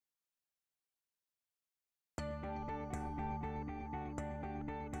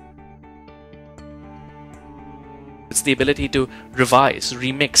It's the ability to revise,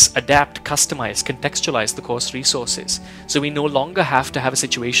 remix, adapt, customize, contextualize the course resources. So we no longer have to have a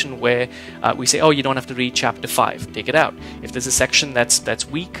situation where we say, oh, you don't have to read chapter 5, take it out. If there's a section that's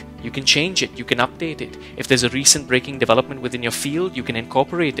weak, you can change it, you can update it. If there's a recent breaking development within your field, you can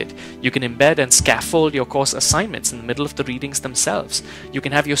incorporate it. You can embed and scaffold your course assignments in the middle of the readings themselves. You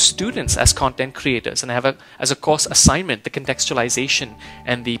can have your students as content creators and have as a course assignment the contextualization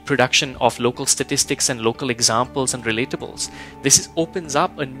and the production of local statistics and local examples and relatables. This opens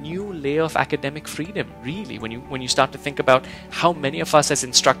up a new layer of academic freedom, really, when you start to think about how many of us as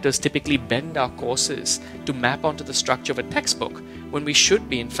instructors typically bend our courses to map onto the structure of a textbook, when we should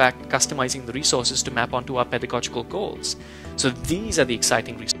be, in fact, customizing the resources to map onto our pedagogical goals. So these are the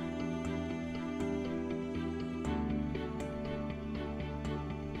exciting resources.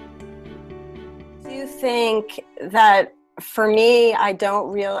 Do you think that, for me, I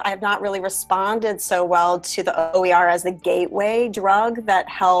have not really responded so well to the OER as the gateway drug that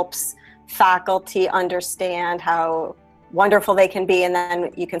helps faculty understand how wonderful they can be, and then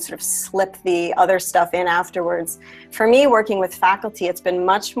you can sort of slip the other stuff in afterwards. For me, working with faculty, it's been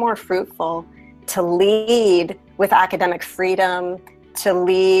much more fruitful to lead with academic freedom, to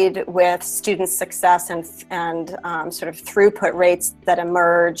lead with student success and sort of throughput rates that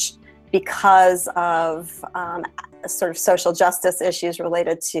emerge because of sort of social justice issues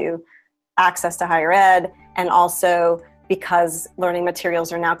related to access to higher ed, and also because learning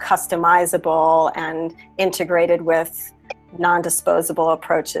materials are now customizable and integrated with non-disposable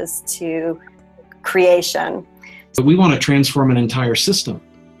approaches to creation. We want to transform an entire system.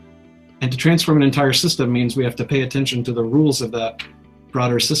 And to transform an entire system means we have to pay attention to the rules of that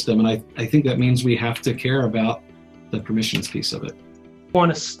broader system. And I think that means we have to care about the permissions piece of it. I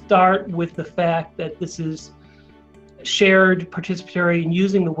want to start with the fact that this is shared, participatory, and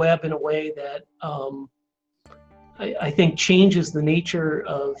using the web in a way that I think changes the nature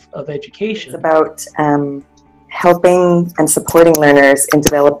of education. It's about helping and supporting learners in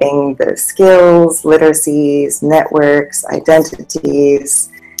developing the skills, literacies, networks, identities,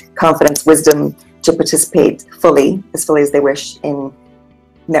 confidence, wisdom to participate fully as they wish in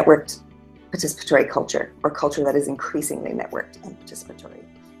networked participatory culture, or culture that is increasingly networked and participatory.